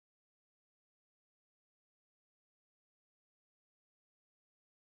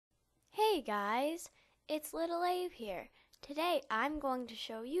Hey guys, it's Little Abe here. Today I'm going to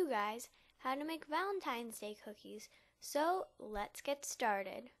show you guys how to make Valentine's Day cookies. So let's get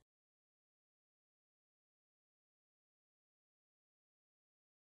started.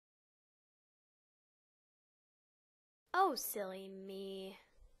 Oh, silly me.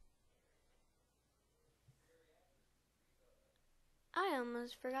 I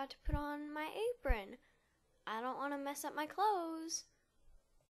almost forgot to put on my apron. I don't want to mess up my clothes.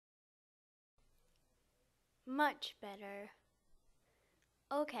 Much better.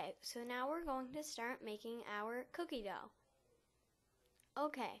 Okay, so now we're going to start making our cookie dough.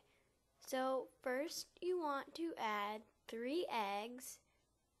 Okay, so first you want to add 3 eggs,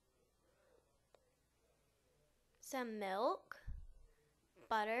 some milk,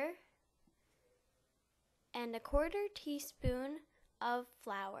 butter, and 1/4 teaspoon of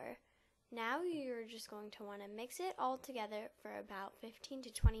flour. Now you're just going to want to mix it all together for about 15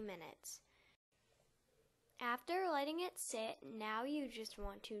 to 20 minutes. After letting it sit, now you just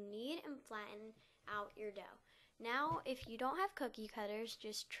want to knead and flatten out your dough. Now, if you don't have cookie cutters,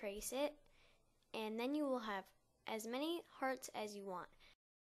 just trace it, and then you will have as many hearts as you want.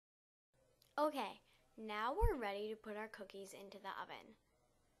 Okay, now we're ready to put our cookies into the oven.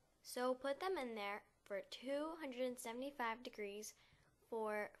 So put them in there for 275 degrees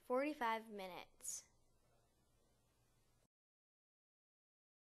for 45 minutes.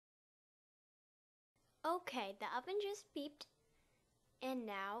 Okay, the oven just beeped, and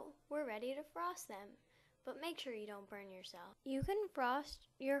now we're ready to frost them. But make sure you don't burn yourself. You can frost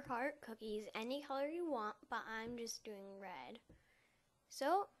your heart cookies any color you want, but I'm just doing red.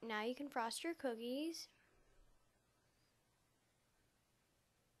 So now you can frost your cookies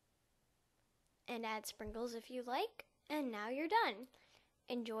and add sprinkles if you like, and now you're done.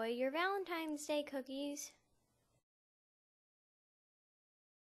 Enjoy your Valentine's Day cookies.